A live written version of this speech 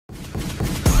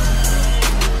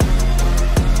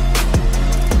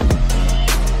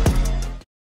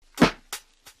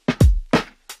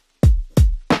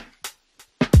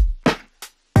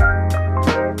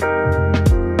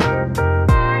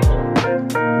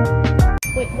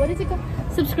what is it called?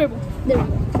 Subscriber. There we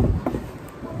go.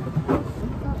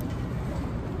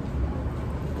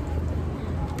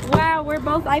 Wow, we're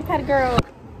both iPad girls.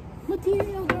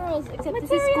 Material girls, except Material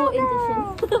this is school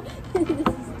girl. edition. This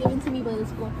is given to me by the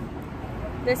school.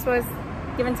 This was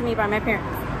given to me by my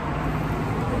parents.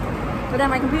 But then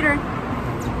my computer,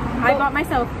 I bought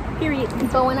myself, period.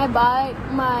 So when I buy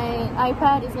my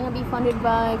iPad, it's gonna be funded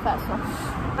by FAFSA.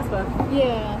 That's what.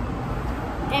 Yeah.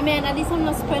 And man, at least I'm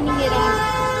not spending it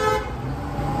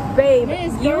on. Babe,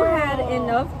 This you girl. had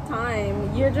enough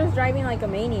time. You're just driving like a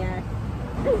maniac.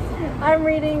 I'm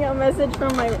reading a message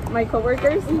from my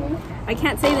coworkers. I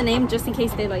can't say the name just in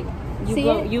case they like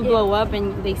you blow up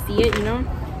and they see it, you know.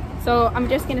 So I'm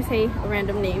just gonna say a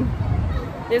random name.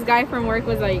 This guy from work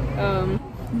was like,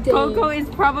 Coco is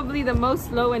probably the most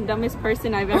slow and dumbest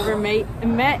person I've ever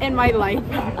met in my life.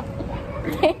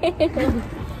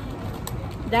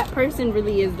 That person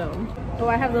really is though. Oh,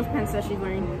 I have those pants that she's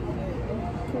wearing.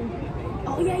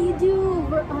 Oh yeah, you do.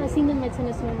 I seen them at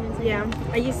tennis tournaments. Yeah,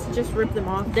 I used to just rip them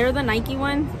off. They're the Nike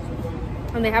ones,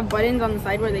 and they have buttons on the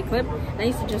side where they clip. And I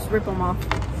used to just rip them off.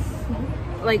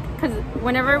 Like, cause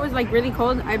whenever it was like really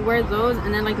cold, I'd wear those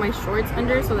and then like my shorts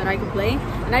under so that I could play,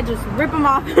 and I just rip them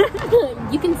off.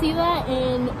 You can see that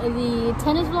in the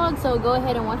tennis vlog, so go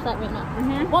ahead and watch that right now.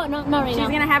 Well, not right now. She's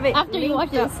gonna have it after you watch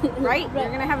this, right?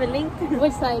 You're gonna have it linked.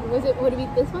 Which side would it be?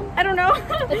 This one? I don't know. I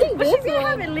think but this she's gonna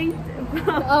one. have it linked.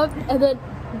 Up and then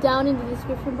down in the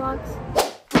description box.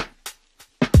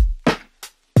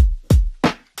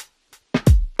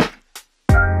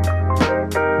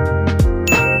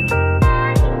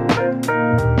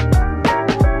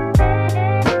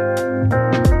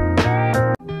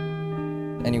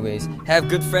 Anyways, have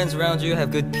good friends around you,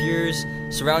 have good peers,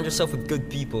 surround yourself with good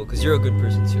people, because you're a good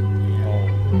person too.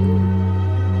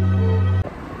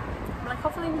 Like,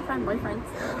 hopefully we find boyfriends.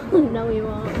 No, we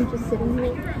won't. I'm just sitting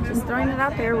here. Just throwing it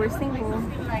out there, we're single.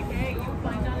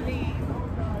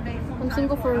 I'm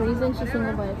single for a reason. She's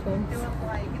single by choice.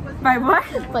 By what?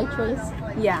 By choice.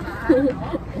 Yeah.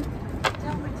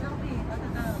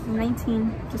 I'm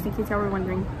 19, just in case y'all were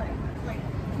wondering.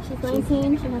 She's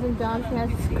 19. She has a job. She has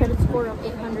a credit score of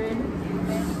 800.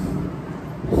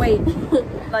 Wait,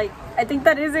 like, I think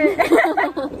that is it. Here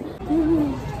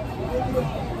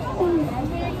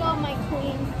you go, my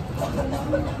queen.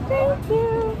 Thank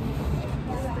you.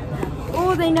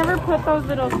 Oh, they never put those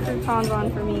little croutons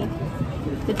on for me.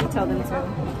 Did you tell them to?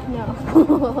 No.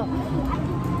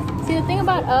 See, the thing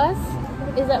about us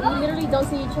is that we literally don't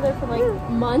see each other for like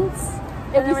months.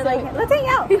 And then we're like, let's hang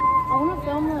out. I want to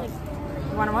film like.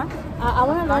 You wanna what? I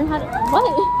want to learn how to. What?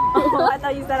 Oh, I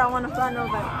thought you said I want to flan. No,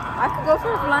 but I could go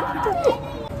for flan.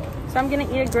 So I'm gonna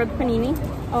eat a grilled panini.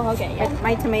 Oh, okay. Yeah. With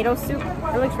my tomato soup.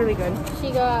 It looks really good.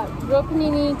 She got grilled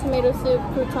panini, tomato soup,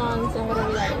 croutons, and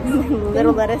whatever that is.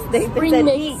 Little lettuce. They Spring said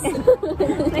mix. eat.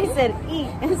 They said eat.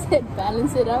 They said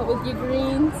balance it out with your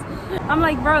greens. I'm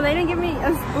like, bro, they didn't give me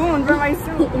a spoon for my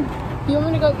soup. You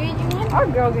want me to go get you one? I'll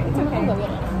go get it. It's I'll go okay.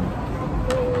 get it.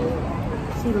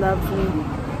 She loves me.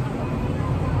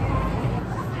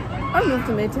 I moved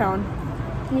to Midtown.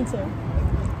 Me too.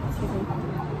 Excuse me.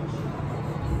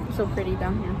 It's so pretty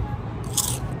down here.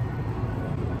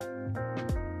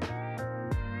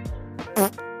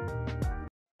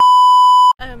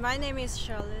 My name is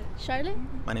Charlotte. Charlotte?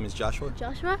 My name is Joshua.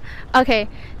 Joshua? Okay,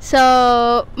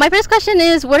 so my first question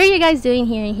is, what are you guys doing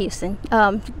here in Houston?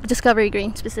 Discovery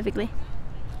Green specifically.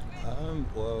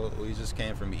 Well, we just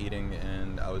came from eating,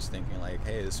 and I was thinking like,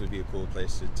 hey, this would be a cool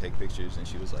place to take pictures, and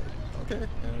she was like, okay,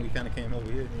 and we kind of came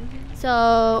over here.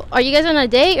 So, are you guys on a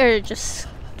date or just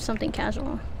something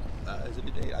casual? Is it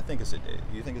a date? I think it's a date.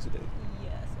 Do you think it's a date?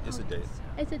 Yes. It's a date.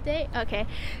 It's a date? Okay.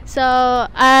 So,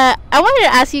 I wanted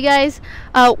to ask you guys,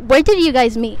 where did you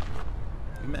guys meet?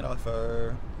 We met off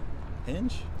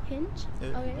Hinge. Hinge?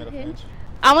 Yeah, Okay, met off Hinge.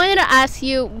 I wanted to ask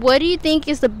you, what do you think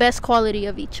is the best quality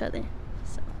of each other?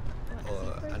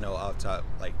 I know off top,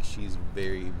 like, she's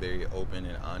very, very open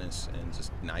and honest and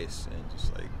just nice and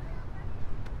just like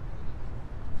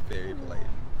very polite.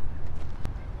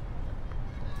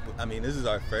 I mean, this is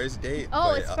our first date.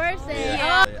 Oh, but, it's first date.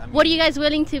 Yeah. Oh. I mean, What are you guys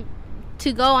willing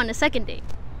to go on a second date?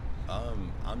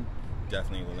 I'm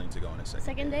definitely willing to go on a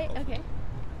Second date? hopefully.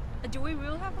 Okay. Do we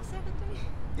really have a second date?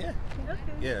 Yeah.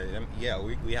 Okay. Yeah.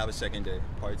 We have a second date.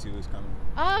 Part 2 is coming.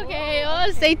 Okay.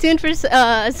 Oh, stay tuned for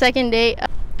a second date.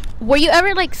 Were you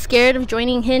ever like scared of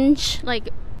joining Hinge? Like,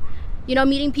 you know,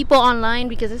 meeting people online,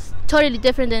 because it's totally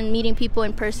different than meeting people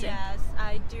in person. Yes,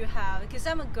 I do have, because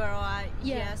I'm a girl.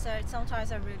 Yeah. So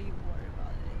sometimes I really worry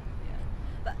about it. Yeah.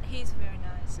 But he's very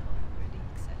nice, so I'm really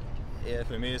excited. Yeah,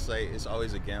 for me, it's like it's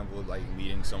always a gamble. Like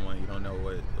meeting someone, you don't know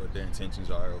what their intentions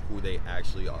are or who they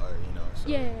actually are. You know, so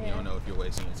you don't know if you're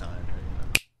wasting your time.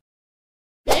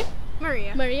 Or, Name?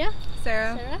 Maria. Maria.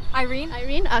 Sarah. Irene.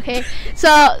 Irene. Okay.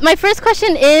 So my first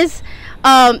question is,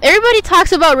 everybody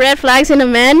talks about red flags in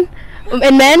men.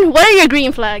 What are your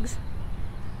green flags?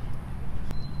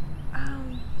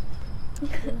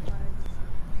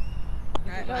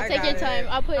 Well, take your time.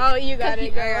 I'll put. Oh, you got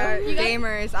it, girl. You got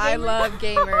Gamers. I love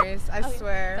gamers. I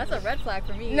swear. That's a red flag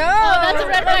for me. No. Oh, that's a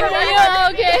red flag for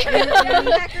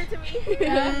you.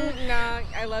 Okay. No,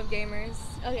 I love gamers.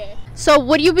 Okay. So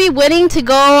would you be willing to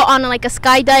go on like a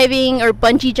skydiving or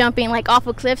bungee jumping, like off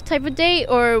a cliff type of date,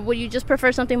 or would you just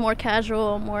prefer something more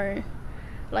casual, more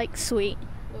like sweet?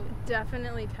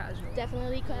 Definitely casual.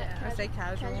 Definitely I say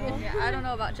casual. Yeah, I don't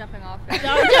know about jumping off. Jumping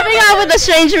out with a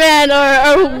strange man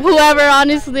or whoever,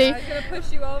 honestly. I'm gonna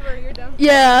push you over. You're done.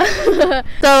 Yeah.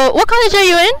 So what college are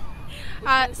you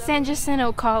in? San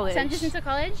Jacinto College. San Jacinto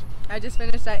College. I just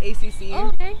finished at ACC. Oh,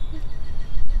 okay.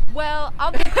 Well,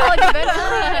 I'll be in college eventually.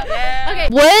 Yeah. Okay.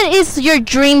 What is your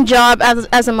dream job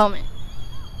as a moment?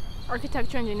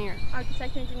 Architecture engineer.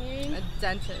 Architecture engineering. A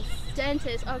dentist.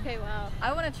 Dentist. Okay. Wow.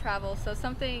 I want to travel, so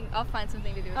I'll find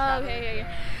something to do with Oh, traveling. okay.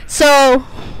 So.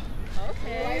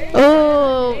 Okay.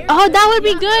 Oh, that would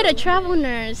be good. A travel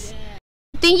nurse.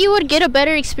 Think you would get a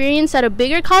better experience at a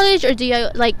bigger college, or do you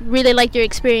really like your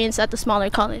experience at the smaller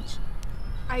college?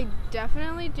 I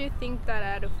definitely do think that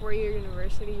at a 4-year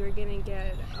university, you're gonna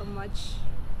get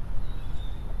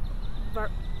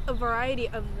a variety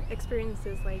of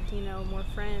experiences, like, you know, more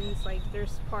friends, like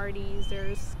there's parties,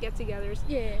 there's get-togethers.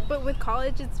 Yeah. But with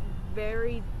college, it's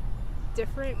very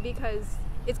different because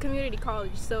it's community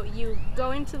college. So you go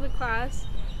into the class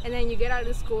and then you get out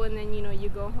of school and then, you know, you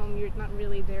go home. You're not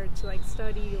really there to like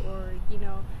study or, you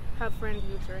know, have friend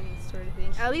groups or any sort of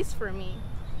thing. At least for me.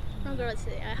 I'm going to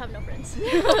say I have no friends.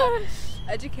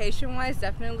 Education-wise,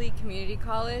 definitely community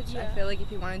college. Yeah. I feel like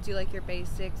if you want to do like your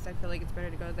basics, I feel like it's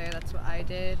better to go there. That's what I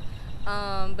did.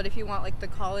 But if you want like the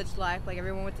college life, like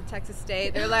everyone went to Texas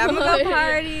State, they're like, I'm gonna go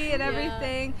party and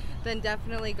everything, then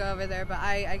definitely go over there. But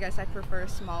I guess I prefer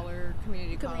smaller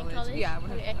community college. Yeah,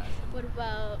 100%. Okay. What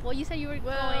about? Well, you said you were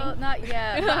Well, not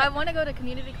yet. But I want to go to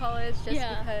community college just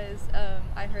because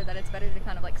I heard that it's better to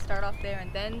kind of like start off there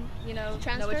and then, you know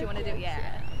what you want to do.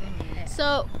 Yeah. Mm-hmm.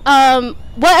 So,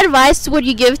 what advice would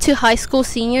you give to high school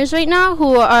seniors right now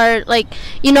who are like,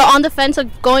 you know, on the fence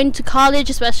of going to college,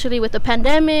 especially with the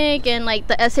pandemic and like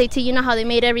the SAT? You know how they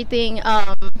made everything,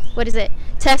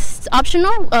 tests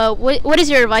optional. What is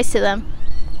your advice to them?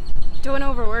 Don't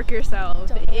overwork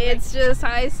yourself. It's just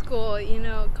high school, you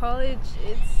know. College,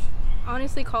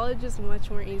 honestly, college is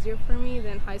much more easier for me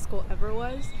than high school ever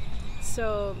was.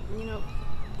 So, you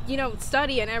know,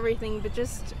 study and everything, but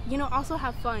just, you know, also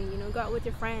have fun, you know, go out with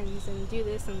your friends and do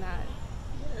this and that.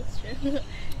 Yeah, that's true.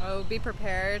 Oh, be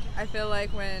prepared. I feel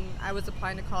like when I was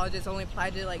applying to colleges, I only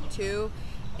applied to like 2,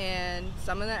 and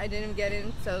some of that I didn't get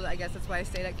in, so I guess that's why I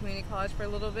stayed at community college for a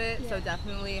little bit. Yeah. So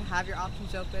definitely have your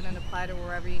options open and apply to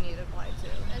wherever you need to apply to.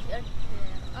 That's good.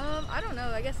 I don't know.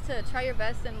 I guess to try your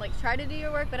best and like try to do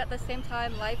your work, but at the same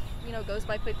time, life, you know, goes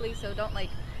by quickly, so don't like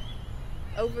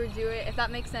overdo it, if that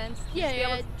makes sense. Yeah, Just be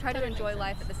able to try to totally enjoy makes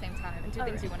life at the same time and do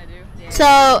things you want to do. Yeah. So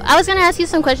I was gonna ask you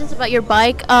some questions about your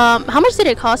bike. How much did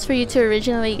it cost for you to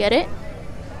originally get it?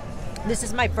 This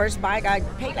is my first bike. I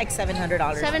paid like $700.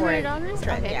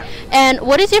 $700? Okay. Yeah. And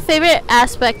what is your favorite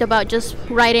aspect about just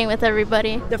riding with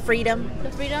everybody? The freedom,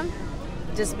 The freedom?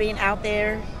 just being out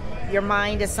there. Your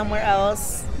mind is somewhere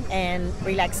else, and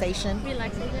relaxation.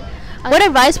 Relaxation. What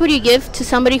advice would you give to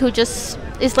somebody who just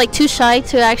is like too shy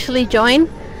to actually join?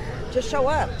 Just show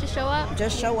up. Just show up?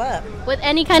 Just show up. With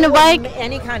any kind of bike?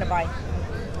 Any kind of bike.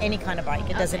 Any kind of bike.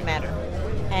 It doesn't matter.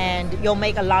 And you'll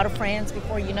make a lot of friends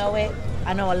before you know it.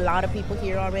 I know a lot of people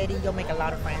here already. You'll make a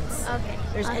lot of friends.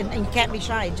 Okay. And you can't be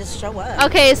shy. Just show up.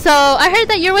 Okay, so I heard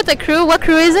that you're with a crew. What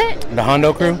crew is it? The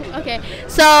Hondo crew. Okay.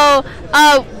 So,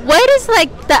 what is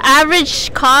like the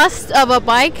average cost of a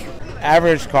bike?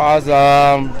 Average cost,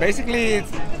 basically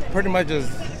it's pretty much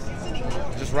just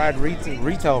ride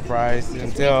retail price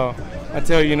until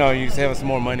you know you save some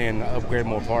more money and upgrade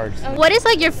more parts. What is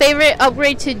like your favorite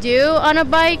upgrade to do on a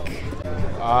bike?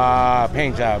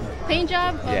 Paint job. Paint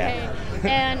job? Okay. Yeah.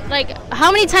 And like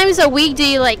how many times a week do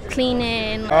you like clean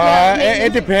it?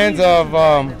 It depends of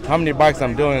how many bikes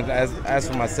I'm doing. As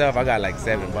for myself, I got like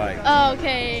 7 bikes. Oh,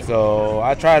 okay. So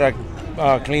I try to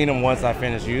clean them once I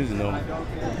finish using them.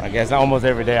 I guess almost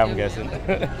every day, I'm guessing.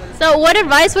 So what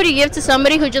advice would you give to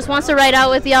somebody who just wants to ride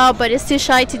out with y'all but is too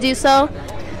shy to do so?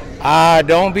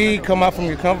 Don't come out from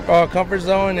your comfort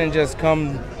zone and just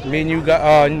come meet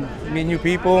new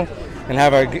people and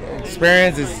have an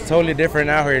experience. It's totally different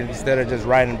out here. Instead of just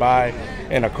riding by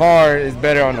in a car, it's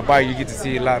better on the bike. You get to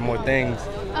see a lot more things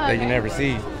that you never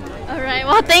see. All right.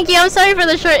 Well, thank you. I'm sorry for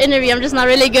the short interview. I'm just not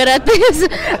really good at this.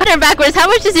 They're backwards. How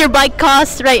much does your bike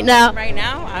cost right now? Right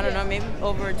now, I don't know, maybe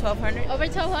over $1,200. Over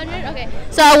 $1,200. Okay.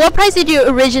 So, what price did you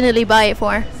originally buy it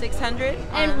for? $600.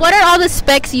 And what are all the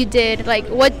specs you did? Like,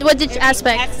 what did you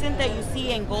aspect? Accent that you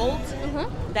see in gold.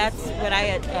 That's what I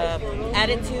had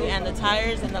added to, and the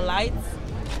tires and the lights,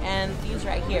 and these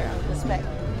right here, the spec.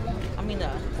 I mean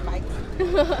the bike.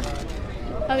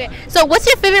 Okay. So, what's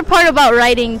your favorite part about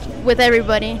riding with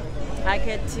everybody? I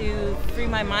get to free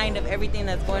my mind of everything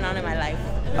that's going on in my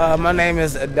life. My name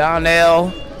is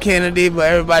Donnell Kennedy, but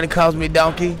everybody calls me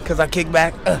Donkey because I kick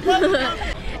back.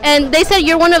 And they said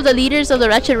you're one of the leaders of the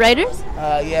Ratchet Riders?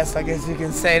 Yes, I guess you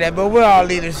can say that, but we're all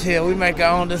leaders here. We make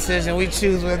our own decision. We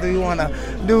choose whether we want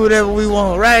to do whatever we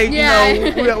want, right? Yeah.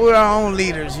 You know, we're our own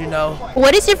leaders, you know.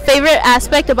 What is your favorite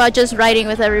aspect about just riding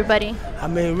with everybody? I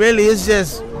mean, really, it's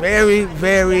just very,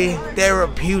 very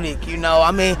therapeutic, you know.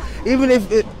 I mean, even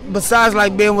besides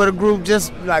like being with a group,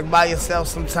 just like by yourself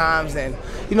sometimes. And,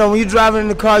 you know, when you're driving in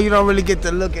the car, you don't really get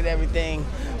to look at everything.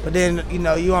 But then, you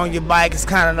know, you on your bike, it's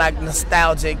kind of like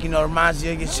nostalgic, you know, reminds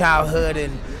you of your childhood.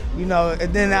 And, you know,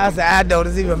 and then as an adult,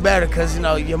 it's even better because, you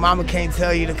know, your mama can't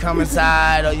tell you to come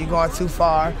inside or you're going too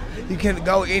far. You can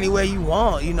go anywhere you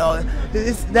want, you know.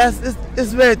 It's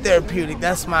very therapeutic.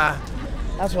 That's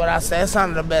what I say. That's kind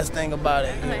of the best thing about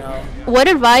it, you know. What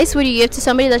advice would you give to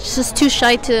somebody that's just too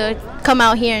shy to come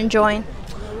out here and join?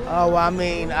 Oh, well, I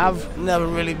mean, I've never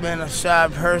really been a shy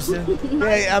person.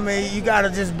 Yeah, I mean, you gotta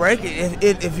just break it.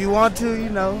 If you want to, you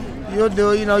know, you'll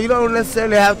do it. You know, you don't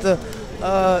necessarily have to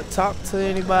talk to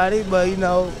anybody, but you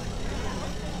know,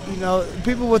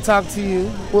 people will talk to you.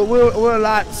 We're a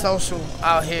lot social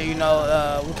out here. You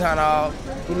know,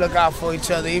 we look out for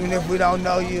each other, even if we don't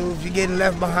know you. If you're getting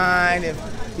left behind, if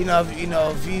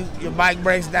your bike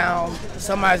breaks down,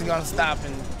 somebody's gonna stop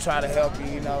and try to help you.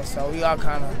 You know, so we all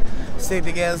kind of stick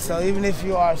together. So even if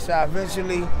you are shy,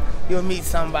 eventually you'll meet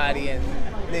somebody and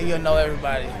then you'll know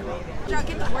everybody. Did y'all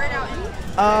get the word out?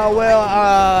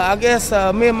 I guess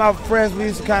me and my friends, we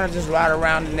used to kind of just ride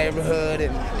around the neighborhood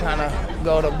and kind of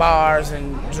go to bars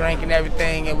and drink and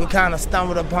everything. And we kind of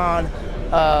stumbled upon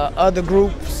other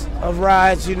groups of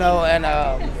rides, you know, and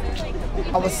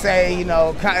I would say, you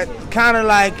know, kind of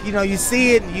like, you know, you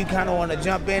see it and you kind of want to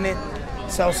jump in it.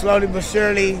 So slowly but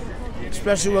surely,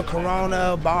 especially with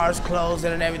Corona, bars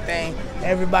closing and everything,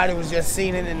 everybody was just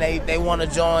seeing it and they want to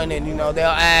join, and you know, they'll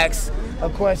ask a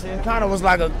question. It kind of was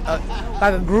like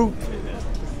a group.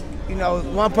 You know,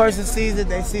 one person sees it,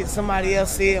 they see it, somebody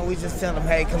else see it, and we just tell them,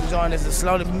 hey, come join us. It's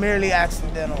slowly, merely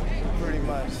accidental, pretty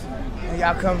much. And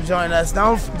y'all come join us.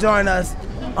 Don't join us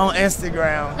on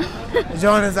Instagram.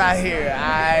 Join us out here,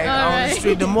 on the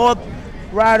street. The more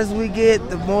riders we get,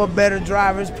 the more better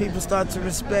drivers people start to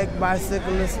respect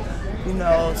bicyclists. You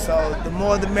know, so the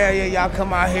more the merrier. Y'all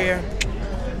come out here,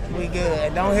 we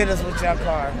good. Don't hit us with your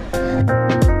car.